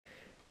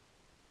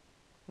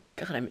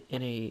God, I'm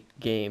in a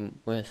game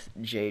with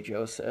J.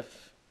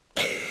 Joseph.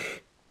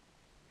 This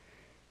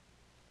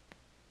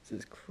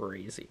is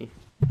crazy.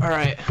 All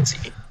right.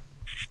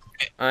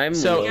 I'm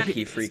So-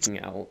 low-key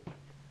freaking out.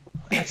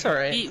 That's all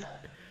right.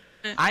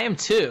 I am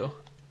too.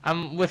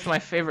 I'm with my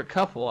favorite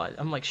couple.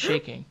 I'm like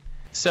shaking.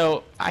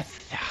 So I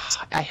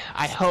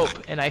hope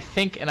and I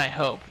think and I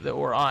hope that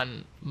we're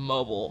on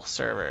mobile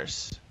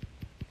servers.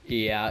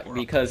 Yeah,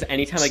 because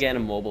anytime I get in a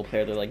mobile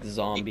player, they're like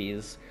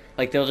zombies.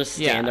 Like, they'll just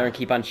stand there and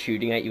keep on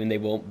shooting at you and they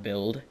won't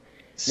build. And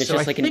it's So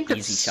just like I an think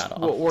easy that's shut off.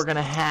 what we're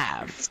gonna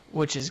have,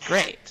 which is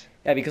great.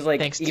 Yeah, because like,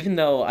 Thanks to- even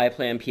though I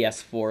play on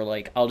PS4,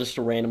 like, I'll just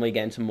randomly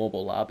get into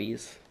mobile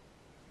lobbies.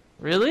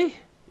 Really?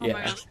 Oh my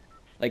Yeah. gosh.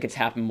 Like, it's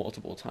happened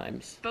multiple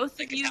times. Both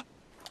of you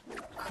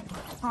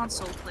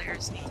console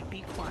players need to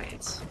be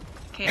quiet.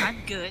 Okay,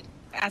 I'm good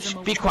as a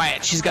mobile Be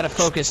quiet. She's got to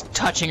focus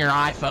touching her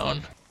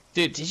iPhone.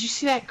 Dude, did you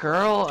see that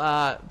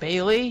girl,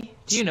 Bailey?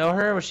 Do you know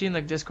her? Was she in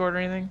the Discord or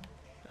anything?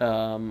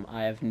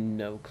 I have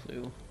no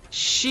clue.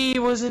 She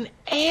was an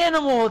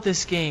animal at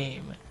this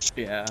game.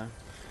 Yeah.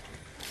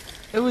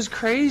 It was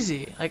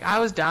crazy. Like, I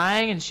was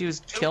dying and she was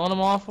killing them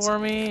all for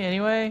me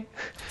anyway.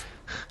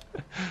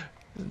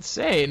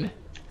 Insane.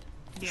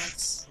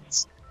 Yes.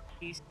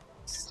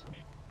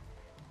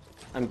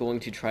 I'm going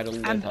to try to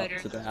I'm live up better.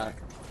 to that.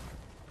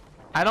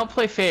 I don't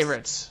play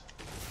favorites.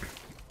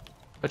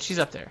 But she's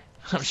up there.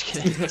 I'm just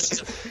kidding.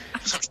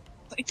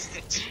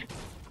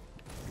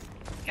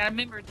 Gotta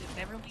remember to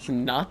never leave. It's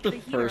not the the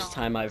heater first on.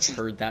 time I've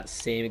heard that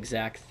same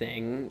exact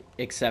thing,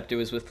 except it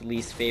was with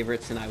least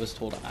favorites and I was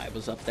told I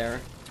was up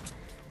there.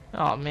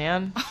 Oh,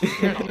 man.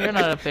 You're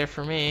not up there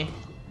for me.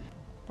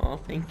 Oh,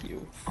 thank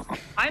you.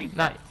 I'm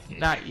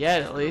Not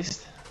yet, at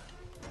least.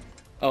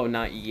 Oh,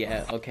 not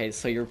yet. Okay,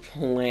 so you're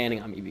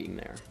planning on me being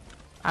there.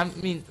 I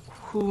mean,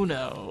 who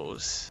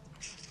knows?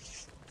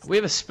 We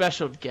have a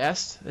special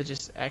guest that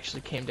just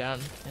actually came down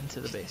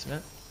into the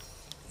basement.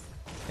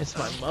 It's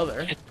my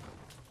mother.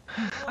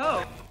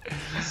 Oh.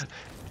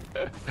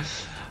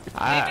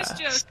 Ah.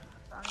 Just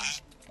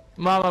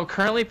Mom, I'm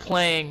currently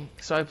playing,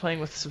 so I'm playing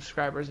with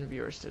subscribers and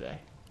viewers today.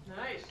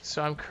 nice.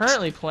 So I'm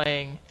currently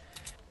playing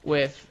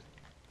with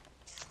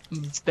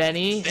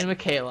Benny and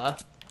Michaela,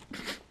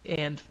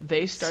 and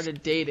they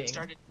started dating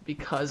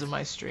because of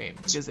my stream,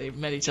 because they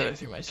met each other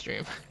through my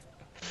stream.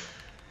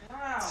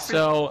 Wow.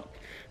 So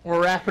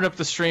we're wrapping up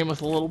the stream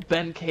with a little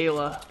Ben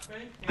Kayla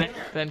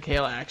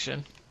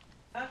action.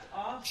 That's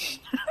awesome.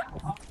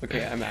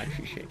 Okay, I'm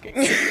actually shaking.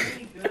 Are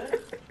you good?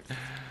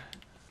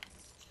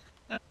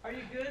 Are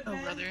you good, Oh,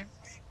 man? brother.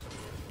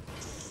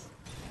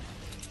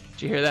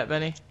 Did you hear that,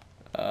 Benny?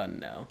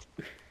 No.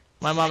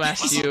 My mom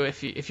asked you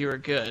if you were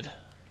good.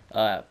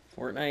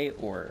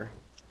 Fortnite or...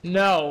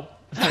 No,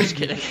 I'm just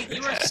kidding.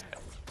 You were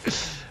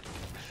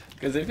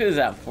Because if it was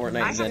at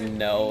Fortnite, then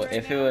no. right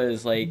If it now.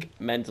 was, like,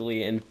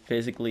 mentally and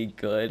physically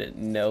good,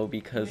 no,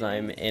 because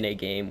I'm in a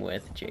game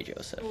with J.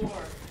 Joseph.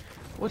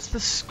 What's the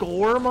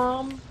score,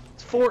 Mom?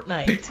 It's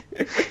Fortnite.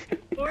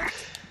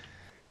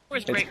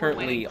 Where's It's great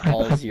currently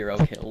all 0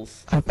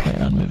 kills. I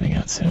plan on moving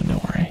out soon,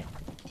 don't worry.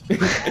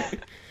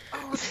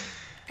 Oh,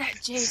 that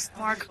Jace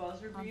Mark.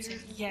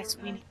 Yes,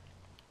 we need.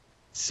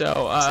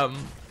 So,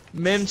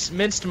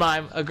 Minced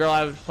Mime, a girl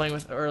I was playing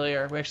with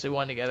earlier, we actually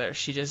won together.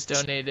 She just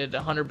donated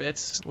 100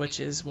 bits, which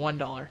is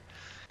 $1.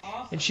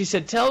 Awesome. And she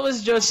said, "Tell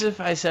Miss Joseph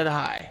I said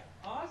hi."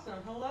 Awesome.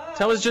 Hello.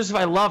 Tell Miss Joseph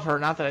I love her,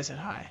 not that I said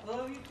hi. I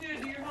love you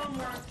too. Do your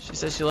homework. She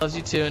says she loves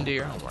you too and do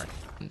your homework.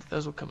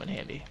 Those will come in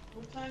handy.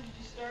 What time did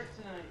you start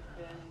tonight,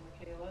 Ben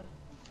and Michaela?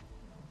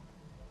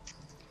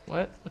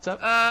 What? What's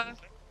up?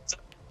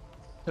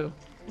 Who?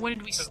 When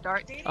did we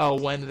start dating? Oh,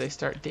 when do they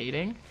start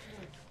dating?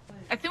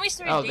 I think we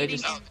started Oh, they dating.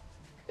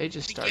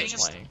 just started Beginning of-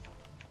 playing.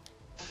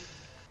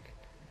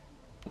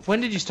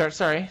 When did you start?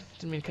 Sorry,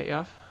 didn't mean to cut you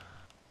off.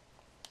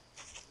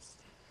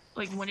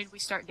 Like, when did we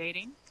start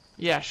dating?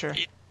 Yeah, sure.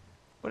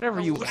 Whatever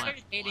Oh, you we want.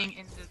 started dating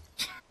in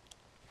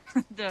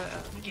the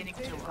beginning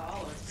of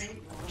July.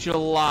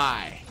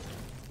 July.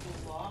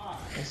 July.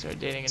 I started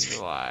dating in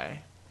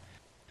July.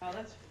 Wow,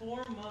 that's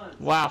 4 months.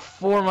 Wow,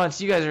 4 months.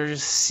 You guys are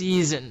just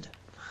seasoned.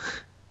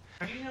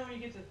 You know when you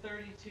get to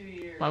 32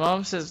 years. My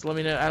mom says, let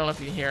me know. I don't know if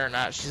you can hear her or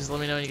not. She says,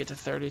 let me know when you get to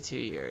 32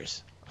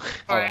 years.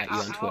 I'll at you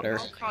on Twitter.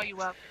 I'll call you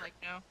up, like,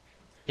 no.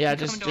 Yeah,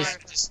 Come just to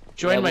our-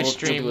 join Yeah, my we'll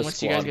stream do a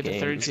once you guys squad get to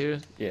game. 32,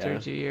 Yeah.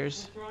 32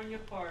 years. We're throwing you a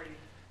party.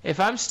 If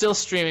I'm still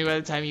streaming by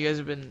the time you guys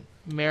have been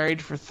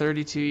married for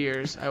 32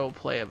 years, I will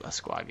play a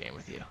squad game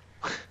with you.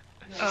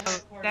 Oh,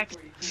 that,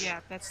 yeah,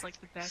 that's like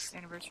the best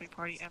anniversary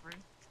party ever.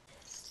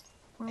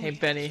 Hey,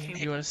 Benny,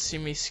 you want to see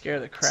me scare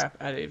the crap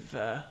out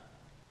of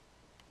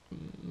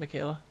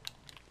Michaela?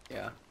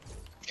 Yeah.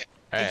 Did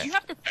Alright. you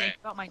have to think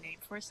about my name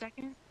for a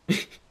second?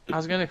 I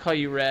was gonna call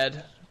you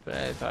Red, but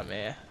I thought,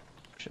 man,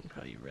 I shouldn't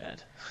call you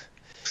Red.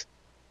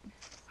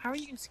 How are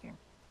you gonna scare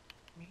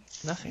me?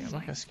 Nothing, I'm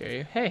not gonna scare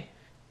you. Hey,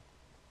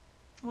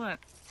 What?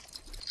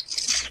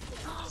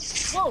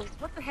 Whoa,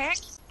 what the heck?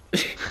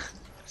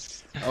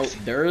 Oh,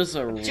 there's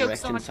a Joke's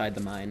rift on. inside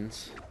the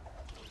mines.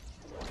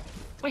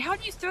 Wait, how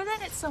do you throw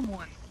that at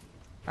someone?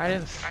 I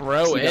didn't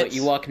throw it.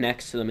 You walk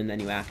next to them and then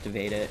you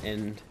activate it,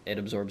 and it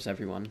absorbs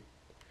everyone.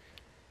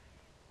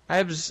 I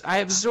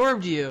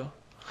absorbed you.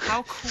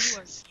 How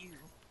cool are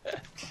you?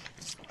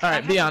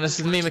 Alright, be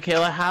honest with me,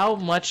 Michaela. How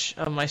much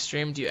of my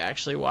stream do you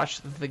actually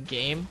watch the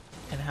game,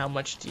 and how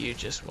much do you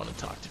just want to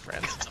talk to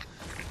friends?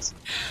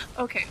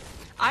 Okay,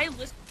 I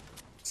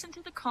listen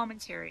to the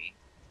commentary,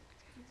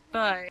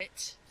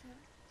 but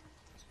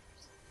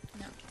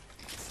no,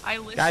 I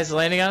listen. Guys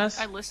landing on us?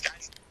 I listen.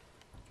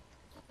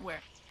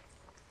 Where?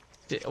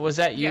 Was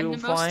that you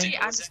flying? Mostly,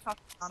 I'm just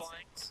talking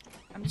nonsense.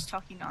 I'm just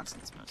talking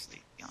nonsense mostly.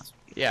 To be honest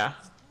with you. Yeah,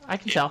 I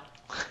can tell.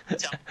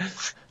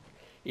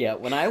 Yeah,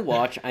 when I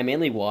watch, I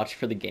mainly watch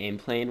for the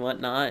gameplay and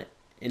whatnot,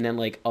 and then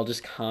like I'll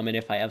just comment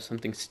if I have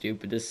something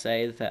stupid to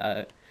say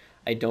that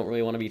I don't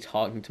really want to be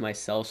talking to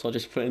myself, so I'll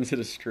just put it into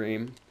the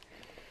stream.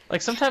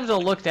 Like sometimes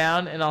I'll look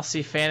down and I'll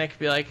see Fanic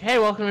be like, "Hey,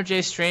 welcome to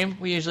Jay's stream.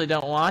 We usually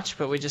don't watch,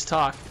 but we just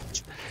talk."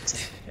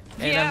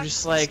 And Yeah. I'm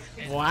just like,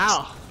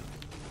 "Wow,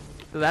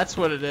 that's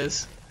what it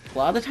is." A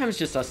lot of the time it's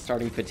just us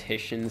starting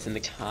petitions in the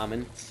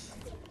comments.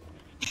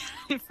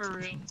 For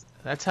real.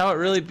 That's how it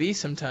really be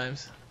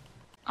sometimes.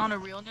 On a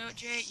real note,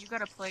 Jay, you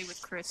gotta play with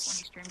Chris when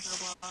he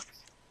streams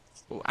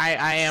Roblox.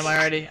 I am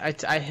already.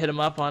 I hit him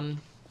up on,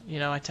 I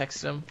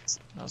texted him.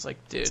 I was like,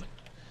 dude,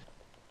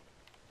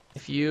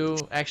 if you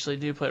actually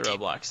do play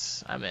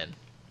Roblox, I'm in.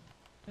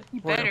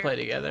 We're gonna play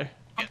together.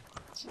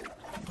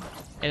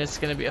 And it's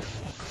gonna be a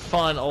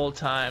fun old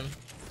time.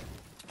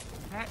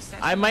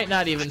 I might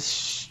not even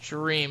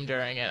stream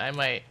during it. I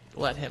might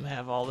let him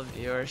have all the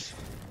viewers.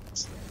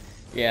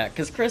 Yeah,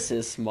 because Chris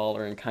is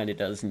smaller and kind of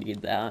does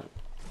need that.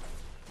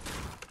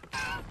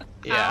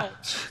 Yeah.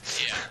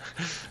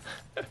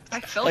 I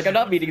felt Like, I'm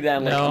not meaning that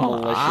in like, a No,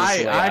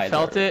 malicious way I either.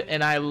 felt it,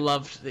 and I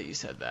loved that you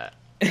said that.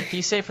 Can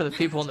you say it for the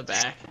people in the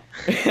back?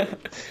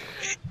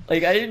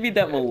 Like, I didn't mean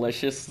that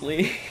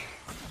maliciously.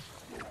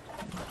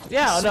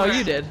 Yeah, no,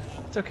 you did.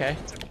 It's okay.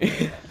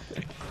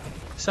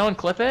 Someone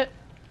clip it?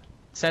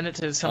 Send it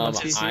to someone's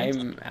PC?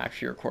 I'm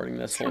actually recording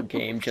this whole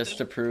game just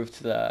to prove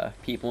to the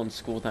people in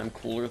school that I'm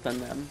cooler than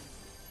them.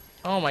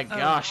 Oh my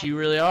gosh, you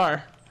really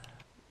are.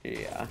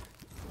 Yeah.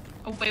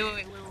 Oh, wait.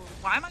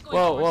 Why am I going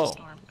Whoa, towards whoa. the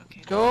storm?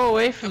 Okay. Go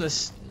away from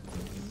this.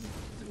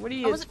 What are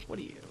you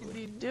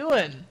wasn't-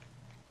 doing?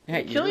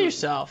 Yeah, Kill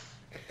yourself.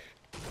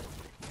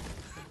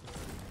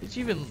 Did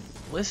you even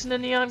listen to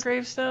Neon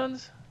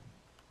Gravestones?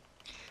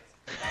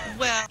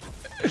 Well,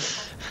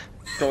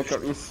 Don't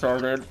get me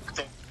started.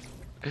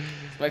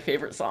 It's my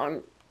favorite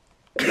song.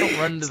 Don't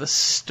run into the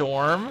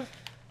storm.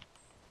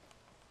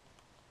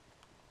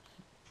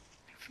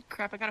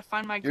 crap, I gotta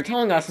find my You're grave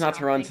telling us now. not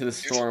to run to the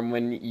storm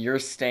when you're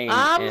staying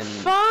I'm in...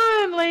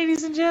 fine,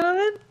 ladies and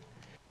gentlemen.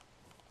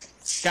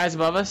 Guys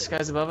above us.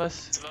 Guys above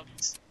us.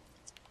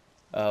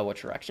 What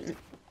direction?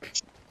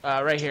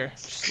 Right here.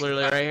 Just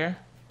literally right here.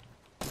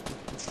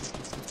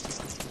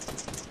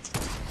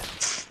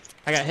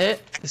 I got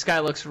hit. This guy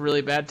looks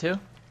really bad too.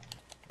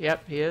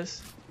 Yep, he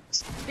is.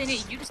 Benny,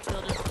 you just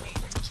killed it for me.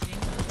 Are you kidding?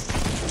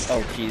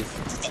 Oh,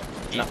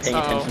 jeez. Not paying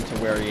attention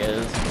to where he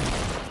is.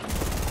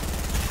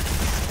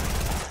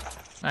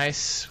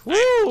 Nice.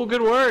 Woo!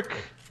 Good work.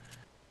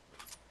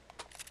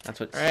 That's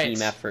what All right.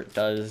 team effort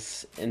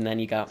does. And then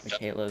you got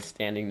Michaela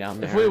standing down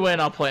there. If we win,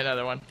 I'll play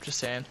another one. Just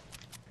saying.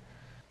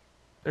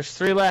 There's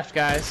 3 left,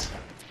 guys.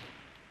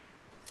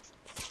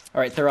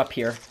 Alright, they're up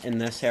here in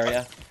this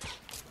area.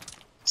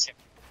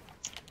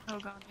 Oh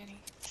god, Benny.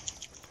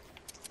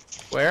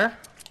 Where?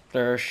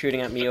 They're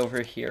shooting at me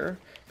over here.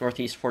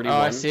 Northeast 41.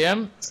 Oh, I see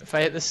him. If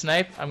I hit the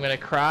snipe, I'm gonna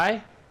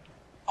cry.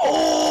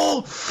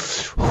 Oh!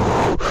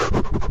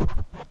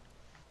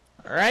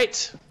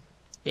 Alright.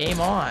 Game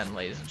on,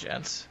 ladies and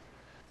gents.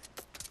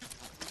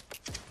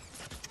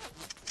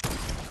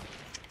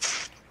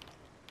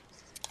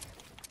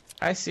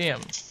 I see him.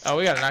 Oh,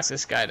 we gotta knock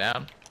this guy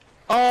down.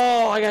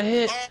 Oh, I got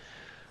hit.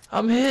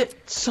 I'm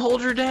hit.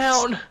 Soldier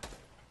down.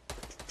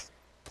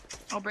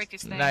 I'll break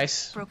his thing.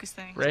 Nice. Broke his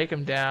thing. Break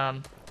him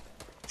down.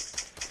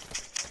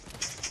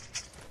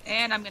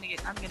 And I'm gonna get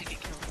killed. I'm gonna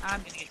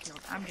get killed.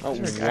 Oh,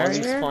 Is there a guy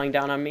one's here? flying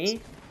down on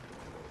me.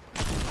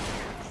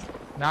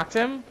 Knocked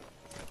him.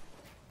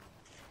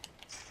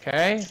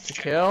 Okay, it's a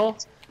kill.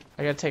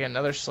 I gotta take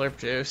another slurp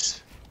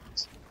juice.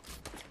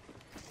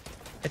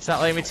 It's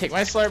not letting me take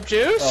my slurp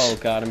juice. Oh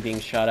god, I'm being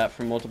shot at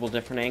from multiple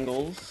different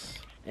angles.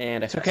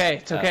 And It's okay.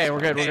 It's okay. We're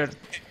good. We're good.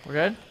 We're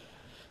good.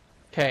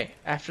 Okay.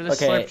 After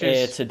this Okay, slurp juice.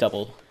 it's a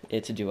double.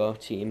 It's a duo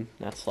team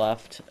that's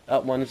left.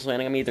 One's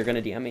landing on me. They're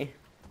gonna DM me.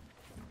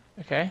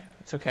 Okay.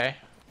 It's okay.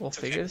 We'll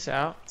figure this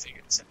out.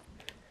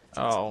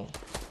 Oh.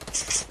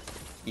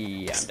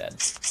 Yeah, I'm dead.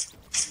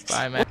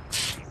 Bye, man.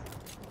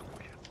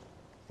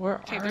 Where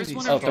Okay, are there's these?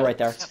 one Oh, over they're right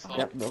there. Yep.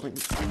 Yep, building.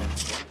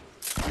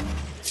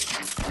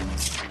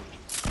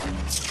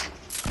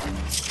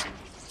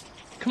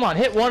 Come on,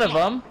 hit one of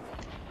them.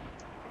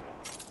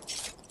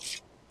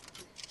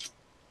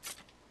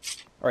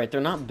 Alright, they're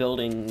not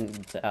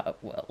building that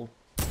well.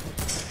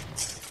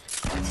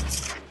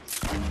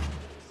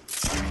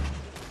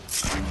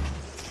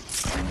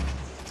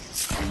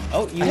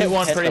 Oh, you I hit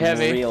one hit pretty them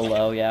heavy. real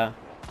low, yeah.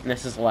 And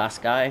this is the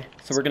last guy,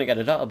 so we're gonna get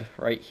a dub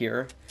right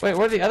here. Wait,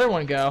 where'd the other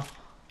one go?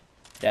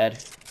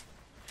 Dead.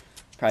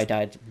 Probably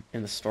died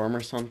in the storm or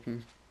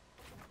something.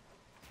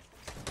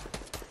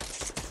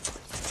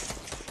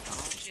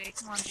 Oh, Jay,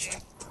 come on, Jay.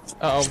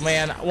 Oh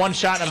man, one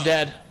shot and I'm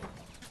dead.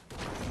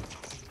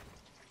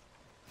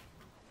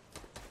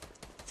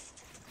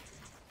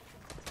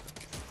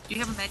 Do you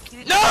have a med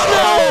kit? No!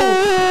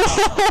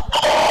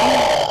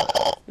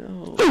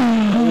 No,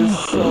 that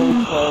was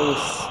so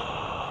close.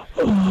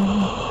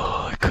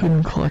 I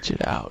couldn't clutch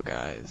it out,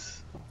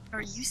 guys.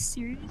 Are you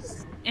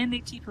serious? And they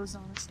T-posed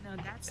on us. No,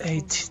 that's.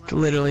 They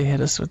literally hit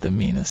us with the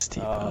meanest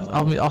T-pose.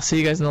 I'll see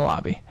you guys in the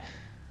lobby.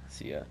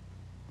 See ya.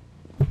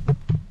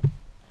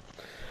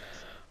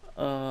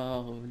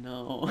 Oh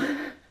no.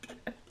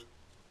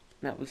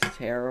 That was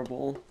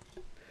terrible.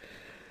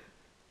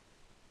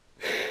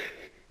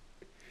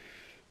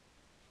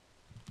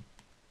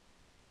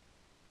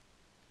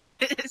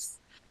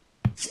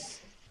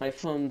 My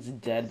phone's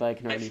dead, but I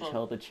can already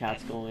tell the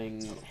chat's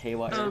going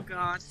haywire. Oh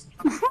god.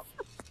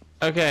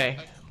 Okay,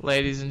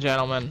 ladies and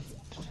gentlemen,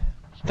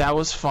 that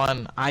was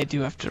fun. I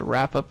do have to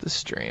wrap up the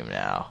stream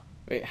now.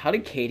 Wait, how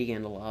did Katie get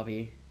in the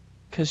lobby?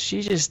 Cause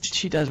she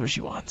does what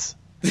she wants.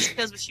 She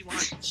does what she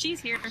wants.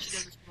 She's here. She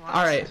does what she wants.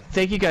 All right,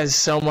 thank you guys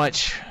so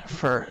much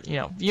for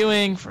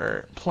viewing,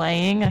 for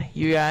playing,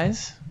 you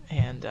guys,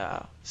 and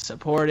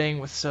supporting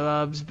with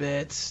subs,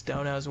 bits,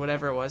 donos,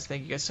 whatever it was.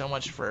 Thank you guys so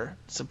much for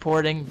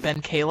supporting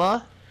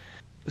BenniePlayz.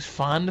 It was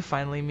fun to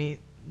finally meet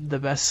the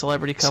best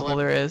celebrity couple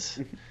there is.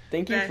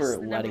 Thank you for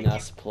letting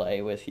us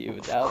play with you.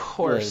 That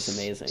was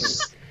amazing.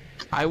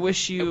 I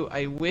wish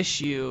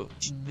you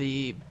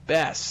the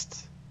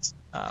best.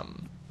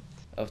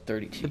 Of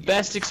 32 The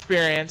best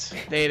experience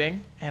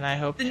dating, and I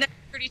hope The next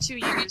 32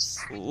 years.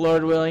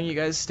 Lord willing, you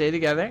guys stay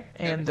together,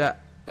 and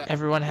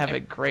everyone have a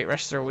great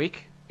rest of their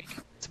week.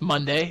 It's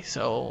Monday,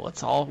 so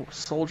let's all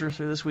soldier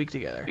through this week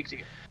together.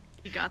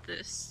 You got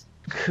this.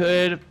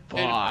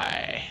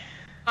 Goodbye.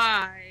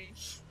 Bye.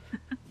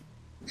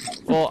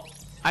 Well,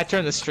 I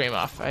turned the stream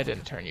off. I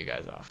didn't turn you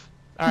guys off.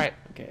 All right.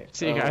 Okay.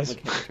 See you guys.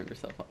 Look how you turned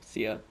yourself off.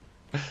 See ya.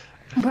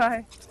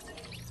 Bye.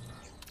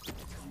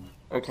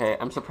 Okay,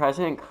 I'm surprised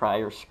I didn't cry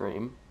or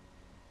scream.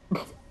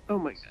 Oh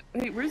my god.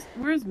 Hey,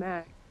 where's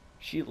Mac?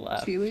 She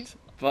left. Chile?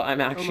 But I'm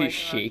actually God.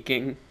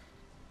 shaking.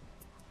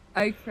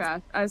 I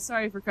crashed. I'm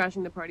sorry for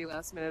crashing the party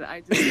last minute.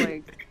 I just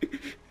like.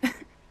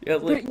 Yeah,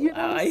 like, you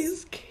why guys-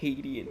 is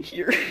Katie in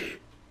here?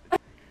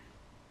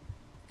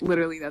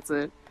 Literally, that's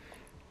it.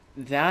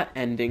 That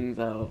ending,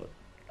 though.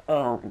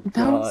 Oh, That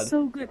God. was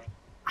so good.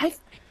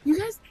 You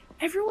guys,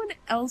 everyone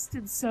else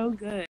did so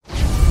good.